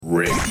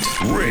Rigged.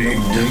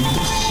 Rigged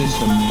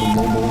system,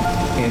 global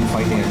and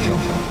financial.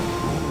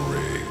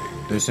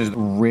 This is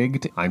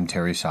Rigged. I'm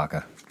Terry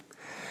Saka.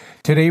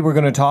 Today we're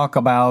going to talk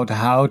about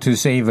how to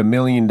save $1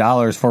 million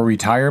for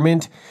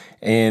retirement.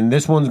 And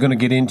this one's going to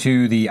get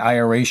into the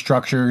IRA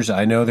structures.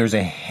 I know there's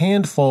a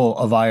handful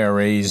of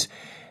IRAs,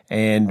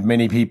 and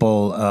many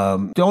people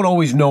don't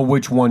always know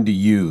which one to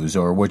use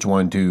or which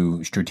one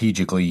to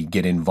strategically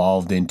get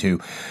involved into.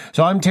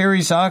 So I'm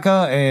Terry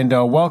Saka, and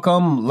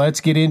welcome.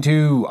 Let's get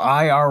into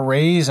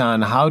IRAs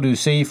on how to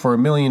save for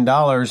 $1 million,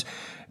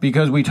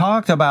 because we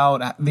talked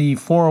about the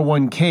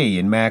 401k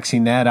and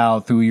maxing that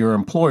out through your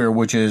employer,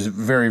 which is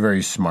very,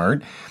 very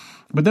smart.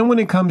 But then when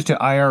it comes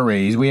to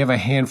IRAs, we have a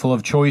handful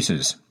of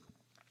choices.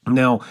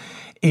 Now,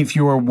 if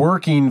you're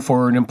working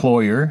for an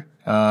employer,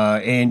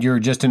 and you're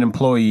just an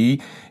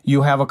employee,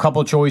 you have a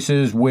couple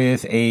choices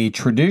with a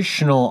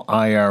traditional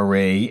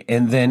IRA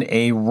and then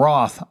a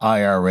Roth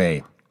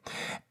IRA.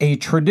 A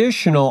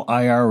traditional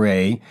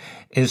IRA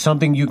is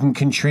something you can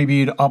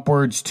contribute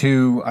upwards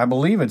to, I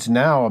believe it's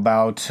now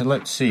about,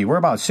 we're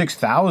about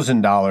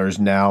 $6,000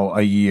 now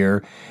a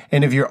year.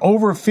 And if you're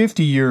over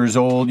 50 years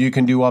old, you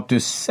can do up to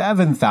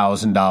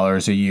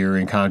 $7,000 a year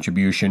in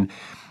contribution.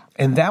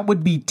 And that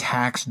would be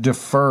tax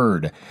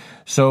deferred.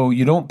 So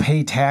you don't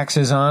pay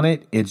taxes on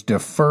it. It's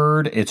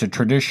deferred. It's a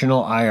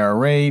traditional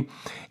IRA.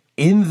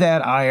 In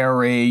that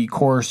IRA, of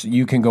course,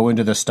 you can go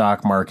into the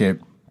stock market,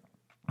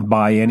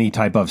 buy any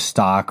type of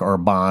stock or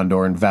bond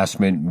or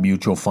investment,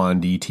 mutual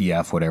fund,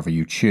 ETF, whatever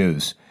you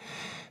choose.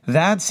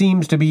 That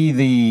seems to be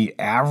the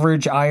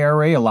average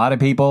IRA. A lot of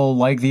people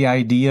like the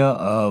idea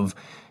of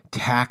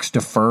tax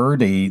deferred.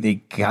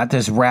 They got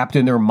this wrapped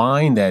in their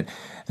mind that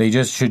they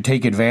just should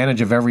take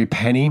advantage of every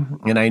penny.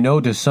 And I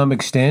know to some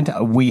extent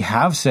we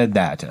have said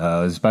that,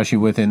 especially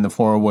within the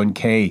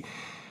 401k.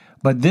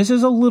 But this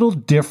is a little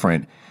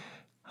different.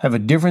 I have a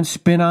different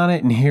spin on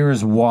it, and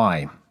here's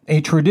why.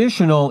 A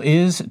traditional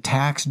is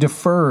tax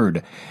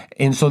deferred.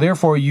 And so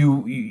therefore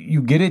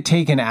you get it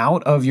taken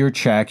out of your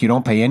check. You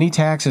don't pay any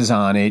taxes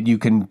on it. You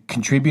can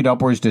contribute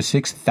upwards to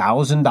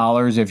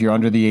 $6,000 if you're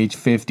under the age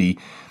 50.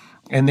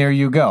 And there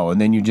you go. And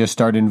then you just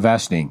start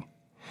investing.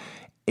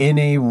 In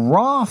a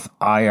Roth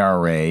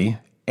IRA,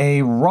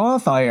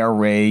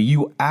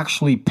 you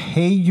actually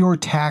pay your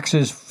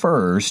taxes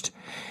first,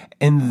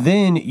 and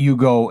then you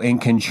go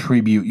and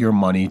contribute your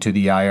money to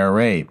the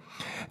IRA.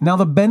 Now,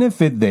 the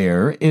benefit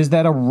there is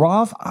that a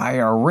Roth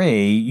IRA,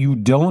 you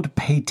don't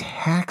pay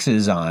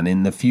taxes on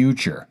in the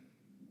future.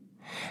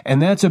 And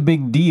that's a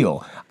big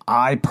deal.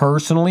 I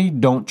personally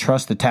don't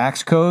trust the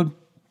tax code.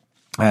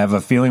 I have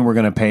a feeling we're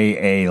going to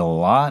pay a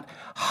lot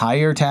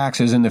higher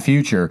taxes in the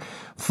future.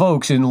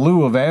 Folks, in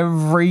lieu of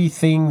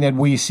everything that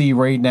we see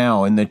right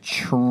now and the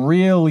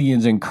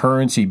trillions in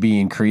currency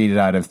being created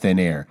out of thin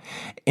air,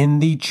 in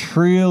the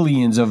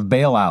trillions of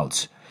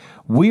bailouts,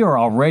 we are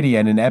already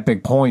at an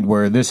epic point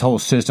where this whole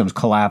system's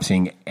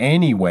collapsing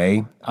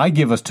anyway. I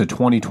give us to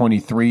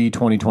 2023,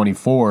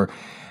 2024,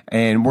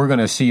 and we're going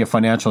to see a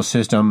financial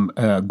system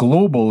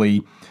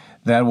globally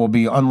that will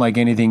be unlike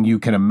anything you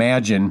can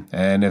imagine.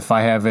 And if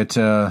I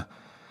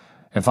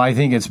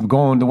think it's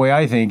going the way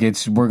I think,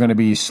 we're going to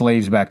be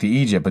slaves back to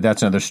Egypt, but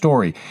that's another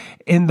story.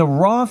 In the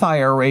Roth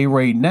IRA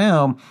right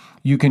now,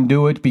 you can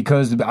do it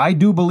because I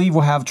do believe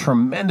we'll have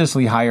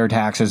tremendously higher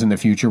taxes in the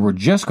future. We're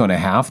just going to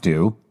have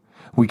to.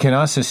 We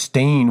cannot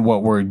sustain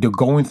what we're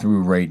going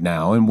through right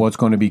now and what's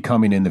going to be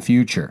coming in the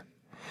future.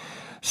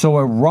 So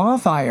a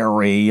Roth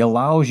IRA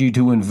allows you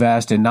to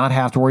invest and not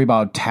have to worry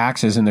about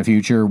taxes in the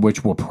future,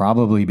 which will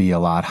probably be a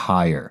lot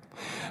higher.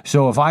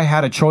 So if I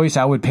had a choice,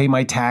 I would pay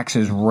my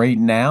taxes right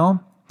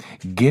now,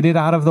 get it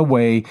out of the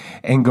way,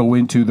 and go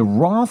into the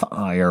Roth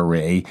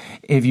IRA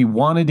if you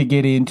wanted to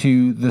get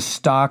into the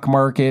stock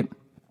market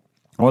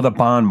or the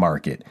bond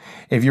market.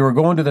 If you were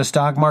going to the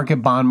stock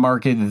market, bond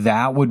market,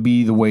 that would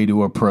be the way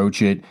to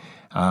approach it.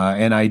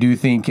 And I do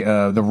think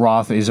the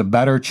Roth is a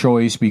better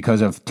choice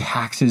because of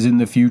taxes in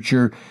the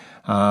future.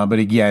 But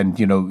again,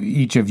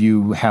 each of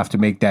you have to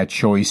make that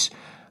choice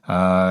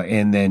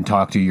and then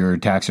talk to your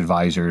tax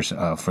advisors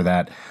for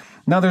that.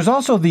 Now, there's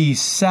also the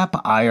SEP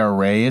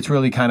IRA. It's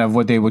really kind of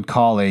what they would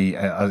call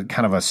a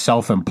kind of a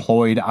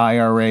self-employed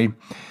IRA.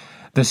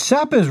 The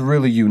SEP is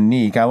really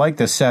unique. I like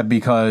the SEP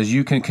because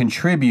you can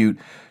contribute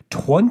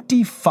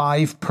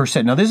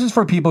 25%. Now, this is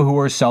for people who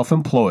are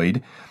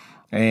self-employed.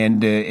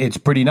 And it's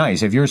pretty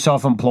nice. If you're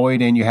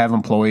self-employed and you have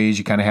employees,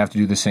 you kind of have to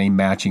do the same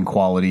matching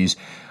qualities.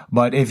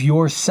 But if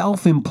you're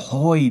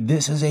self-employed,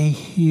 this is a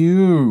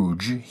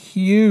huge,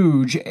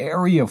 huge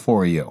area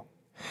for you.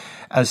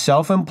 A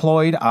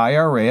self-employed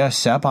IRA, a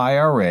SEP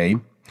IRA,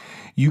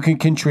 you can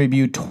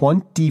contribute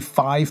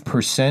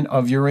 25%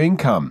 of your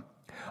income,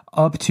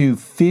 up to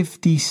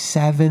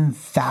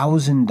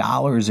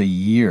 $57,000 a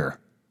year.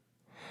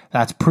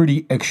 That's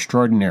pretty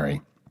extraordinary.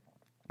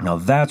 Now,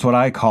 that's what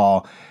I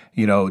call,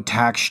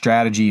 tax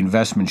strategy,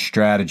 investment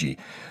strategy.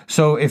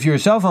 So if you're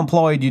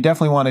self-employed, you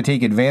definitely want to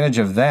take advantage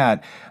of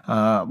that.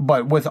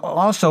 But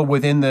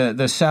within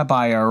the SEP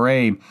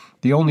IRA,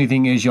 the only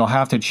thing is you'll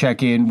have to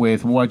check in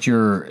with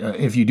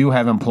if you do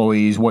have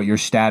employees, what your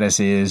status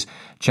is,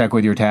 check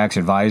with your tax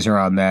advisor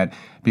on that,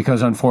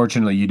 because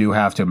unfortunately you do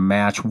have to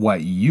match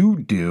what you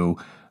do.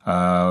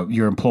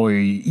 Your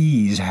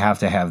employees have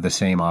to have the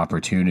same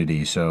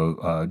opportunity.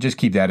 So just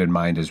keep that in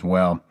mind as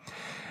well.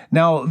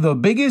 Now, the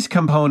biggest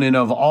component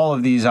of all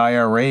of these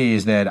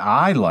IRAs that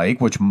I like,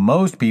 which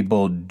most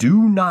people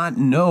do not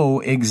know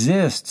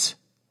exists,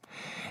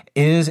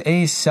 is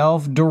a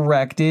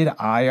self-directed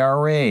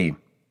IRA.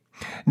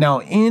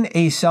 Now, in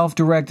a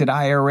self-directed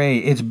IRA,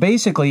 it's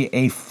basically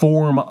a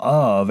form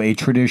of a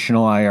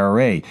traditional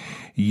IRA.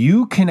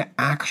 You can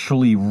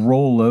actually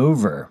roll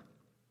over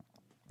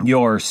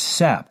your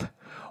SEP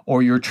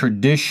or your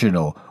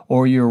traditional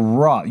or your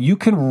Roth. You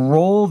can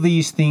roll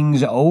these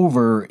things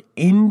over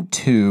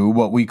into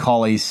what we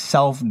call a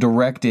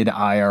self-directed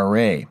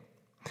IRA.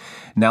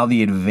 Now,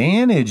 the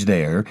advantage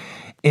there,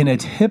 in a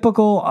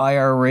typical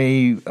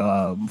IRA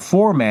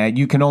format,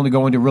 you can only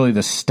go into really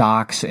the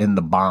stocks and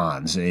the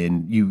bonds,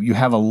 and you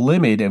have a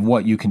limit of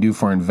what you can do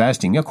for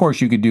investing. Of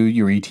course, you could do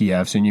your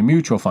ETFs and your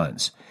mutual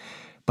funds.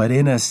 But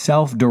in a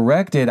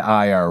self-directed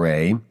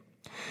IRA,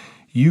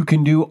 you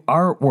can do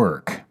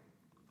artwork,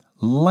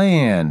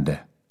 land,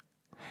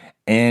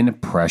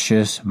 and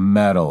precious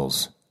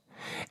metals.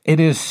 It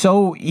is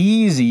so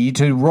easy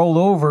to roll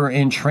over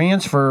and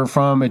transfer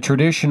from a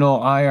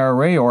traditional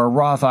IRA or a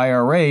Roth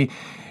IRA.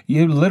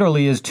 It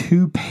literally is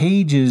 2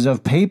 pages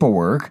of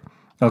paperwork,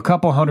 a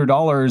couple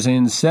 $100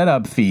 in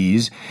setup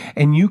fees,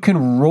 and you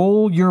can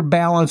roll your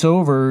balance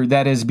over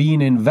that is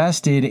being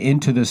invested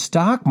into the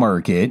stock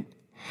market,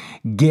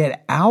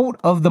 get out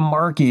of the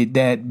market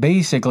that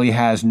basically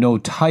has no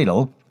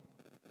title.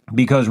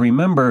 Because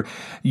remember,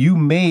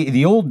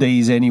 the old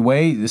days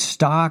anyway, the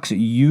stocks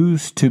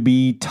used to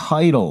be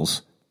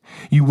titles.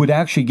 You would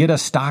actually get a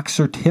stock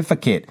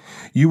certificate.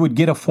 You would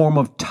get a form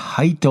of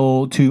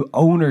title to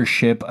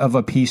ownership of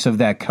a piece of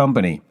that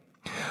company.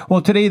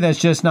 Well, today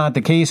that's just not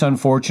the case,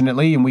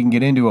 unfortunately, and we can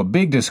get into a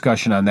big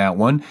discussion on that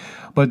one.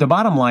 But the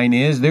bottom line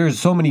is there's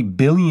so many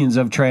billions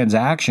of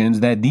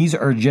transactions that these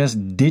are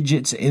just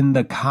digits in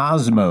the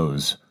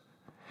cosmos,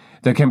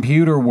 the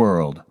computer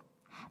world.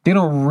 They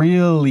don't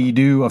really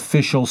do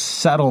official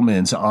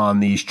settlements on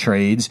these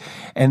trades,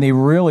 and they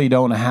really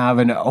don't have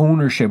an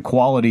ownership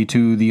quality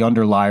to the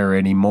underlier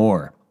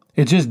anymore.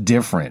 It's just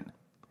different.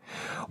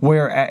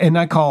 And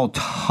I call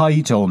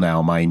title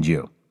now, mind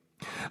you.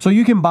 So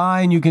you can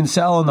buy and you can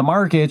sell in the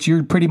markets.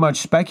 You're pretty much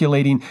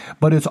speculating,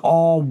 but it's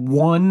all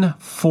one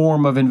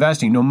form of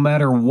investing. No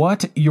matter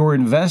what you're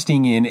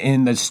investing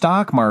in the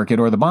stock market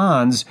or the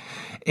bonds,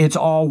 it's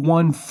all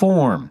one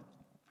form.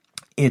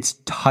 It's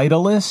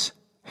titleless.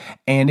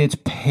 And it's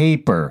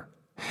paper.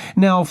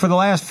 Now, for the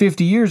last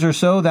 50 years or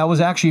so, that was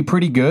actually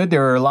pretty good.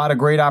 There are a lot of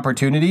great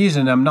opportunities,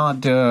 and I'm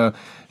not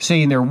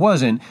saying there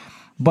wasn't,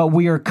 but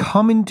we are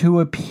coming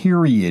to a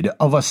period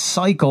of a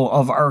cycle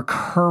of our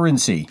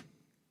currency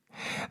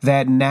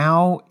that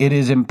now it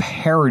is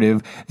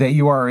imperative that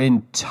you are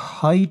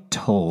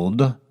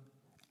entitled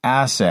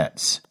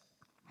assets.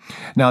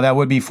 Now, that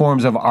would be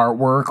forms of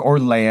artwork or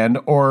land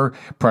or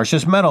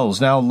precious metals.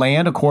 Now,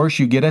 land, of course,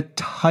 you get a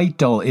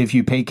title if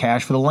you pay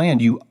cash for the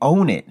land. You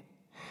own it.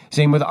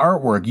 Same with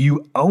artwork.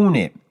 You own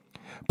it.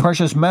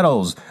 Precious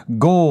metals,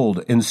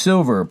 gold and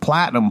silver,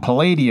 platinum,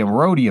 palladium,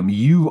 rhodium,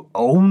 you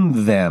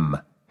own them.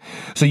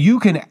 So you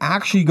can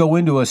actually go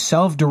into a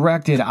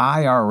self-directed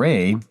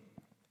IRA,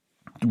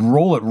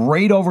 roll it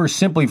right over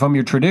simply from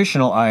your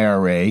traditional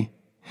IRA,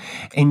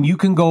 and you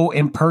can go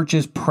and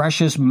purchase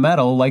precious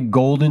metal like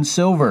gold and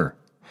silver.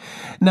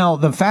 Now,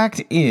 the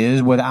fact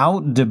is,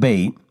 without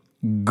debate,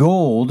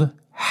 gold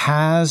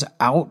has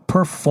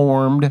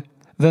outperformed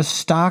the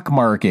stock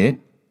market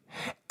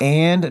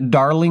and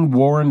darling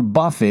Warren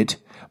Buffett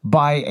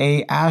by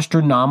an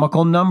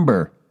astronomical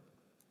number.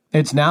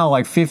 It's now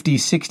like 50,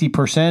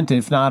 60%,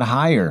 if not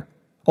higher,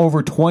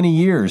 over 20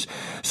 years.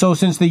 So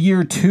since the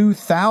year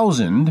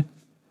 2000,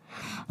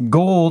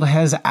 gold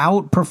has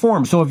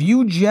outperformed. So if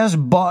you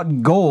just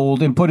bought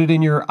gold and put it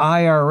in your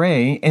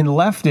IRA and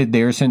left it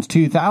there since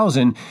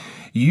 2000,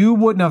 you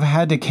wouldn't have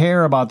had to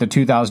care about the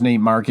 2008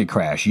 market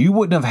crash. You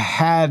wouldn't have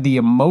had the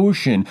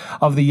emotion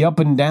of the up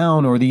and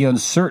down or the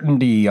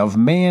uncertainty of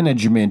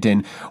management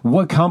and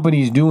what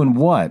company's doing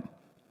what.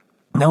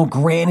 Now,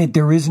 granted,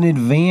 there is an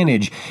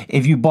advantage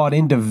if you bought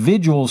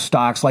individual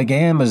stocks like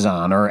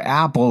Amazon or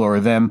Apple or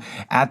them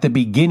at the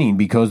beginning,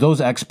 because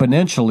those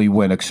exponentially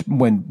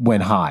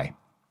went high.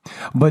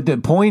 But the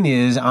point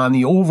is, on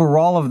the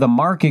overall of the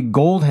market,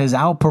 gold has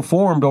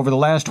outperformed over the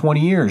last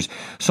 20 years.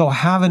 So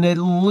having at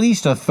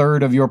least a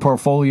third of your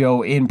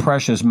portfolio in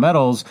precious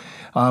metals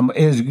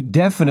is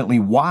definitely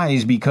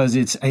wise, because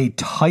it's a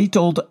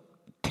titled,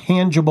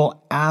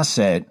 tangible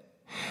asset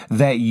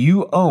that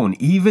you own.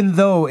 Even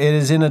though it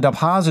is in a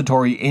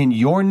depository in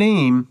your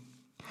name,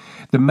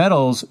 The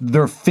metals,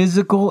 they're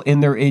physical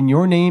and they're in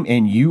your name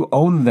and you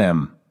own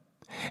them.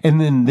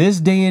 And in this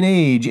day and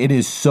age, it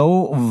is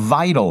so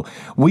vital.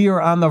 We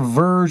are on the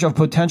verge of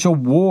potential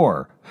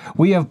war.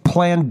 We have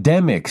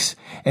pandemics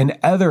and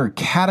other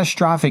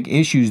catastrophic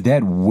issues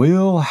that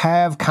will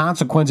have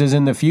consequences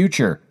in the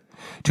future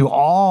to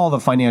all the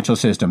financial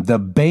system. The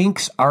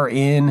banks are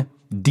in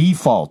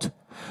default.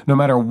 No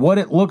matter what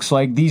it looks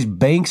like, these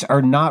banks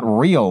are not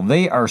real.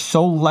 They are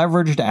so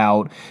leveraged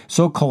out,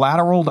 so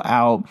collateraled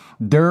out.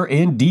 They're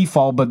in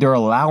default, but they're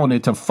allowing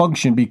it to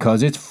function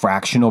because it's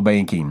fractional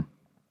banking.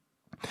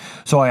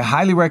 So I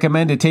highly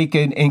recommend to take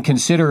in and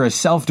consider a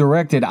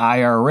self-directed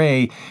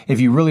IRA if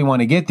you really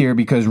want to get there,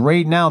 because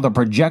right now the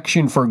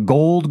projection for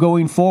gold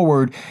going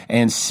forward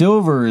and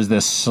silver is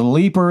the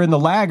sleeper and the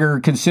lagger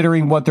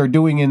considering what they're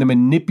doing in the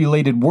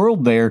manipulated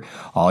world there.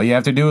 All you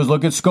have to do is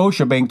look at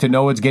Scotiabank to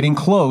know it's getting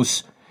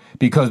close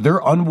because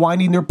they're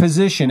unwinding their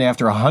position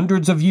after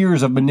hundreds of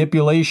years of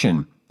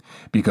manipulation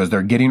because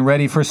they're getting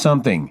ready for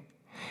something.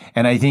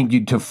 And I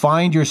think to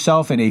find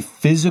yourself in a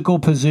physical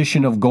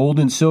position of gold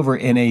and silver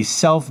in a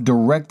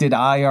self-directed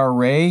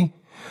IRA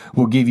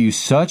will give you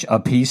such a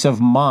peace of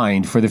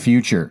mind for the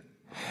future.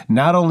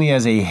 Not only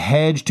as a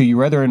hedge to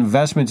your other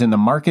investments in the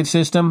market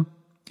system,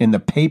 in the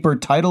paper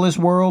titleist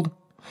world,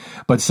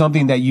 but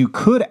something that you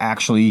could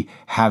actually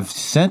have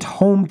sent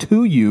home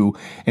to you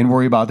and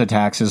worry about the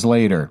taxes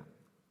later.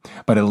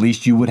 But at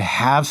least you would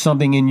have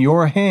something in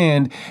your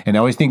hand. And I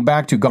always think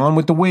back to Gone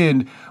with the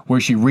Wind, where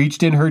she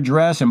reached in her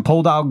dress and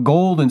pulled out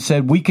gold and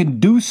said, we can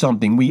do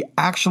something. We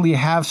actually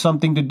have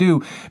something to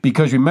do.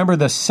 Because remember,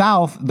 the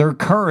South, their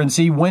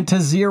currency went to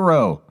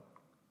zero.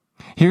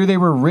 Here they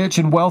were rich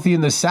and wealthy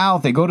in the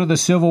South. They go to the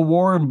Civil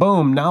War and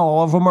boom, now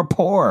all of them are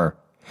poor.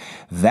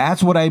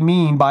 That's what I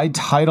mean by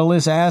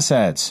titleist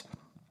assets.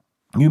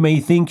 You may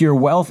think you're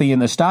wealthy in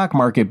the stock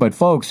market, but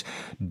folks,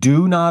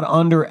 do not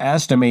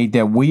underestimate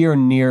that we are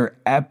near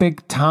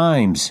epic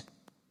times.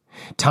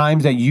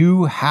 Times that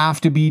you have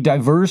to be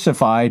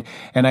diversified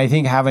and I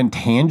think having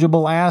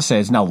tangible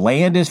assets. Now,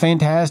 land is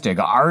fantastic.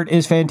 Art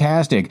is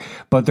fantastic,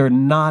 but they're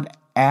not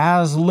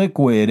as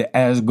liquid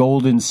as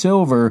gold and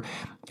silver.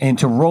 And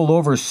to roll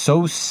over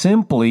so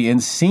simply and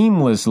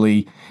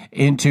seamlessly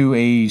into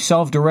a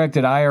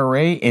self-directed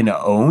IRA and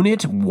own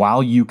it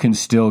while you can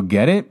still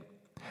get it,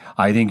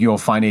 I think you'll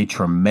find a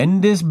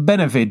tremendous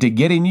benefit to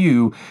getting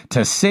you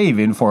to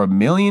saving for $1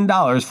 million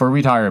for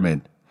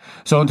retirement.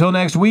 So until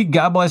next week,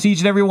 God bless each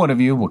and every one of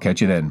you. We'll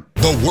catch you then.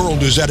 The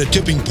world is at a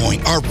tipping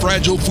point. Our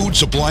fragile food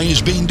supply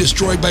is being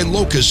destroyed by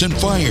locusts and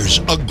fires.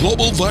 A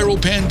global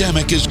viral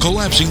pandemic is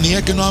collapsing the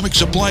economic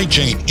supply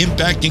chain,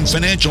 impacting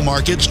financial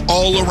markets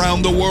all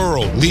around the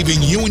world,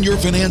 leaving you and your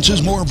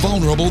finances more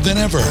vulnerable than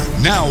ever.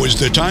 Now is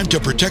the time to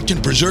protect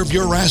and preserve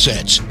your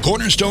assets.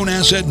 Cornerstone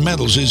Asset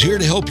Metals is here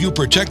to help you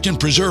protect and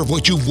preserve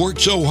what you've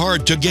worked so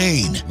hard to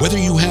gain. Whether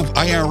you have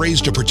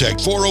IRAs to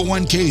protect,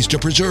 401ks to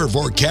preserve,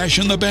 or cash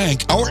in the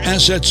bank, our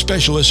asset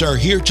specialists are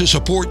here to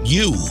support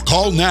you.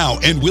 Call now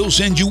and we'll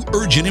send you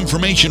urgent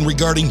information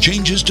regarding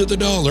changes to the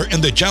dollar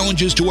and the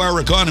challenges to our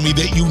economy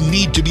that you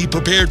need to be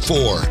prepared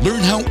for.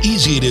 Learn how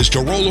easy it is to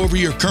roll over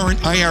your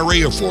current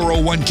IRA or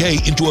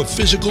 401k into a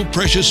physical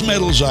precious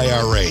metals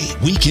IRA.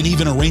 We can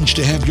even arrange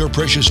to have your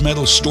precious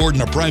metals stored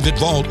in a private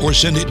vault or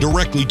send it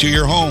directly to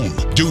your home.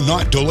 Do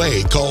not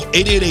delay. Call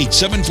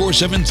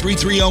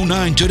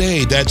 888-747-3309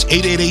 today. That's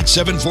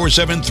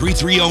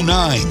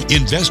 888-747-3309.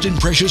 Invest in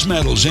precious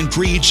metals and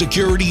create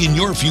security in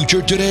your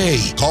future today.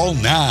 Call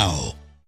now.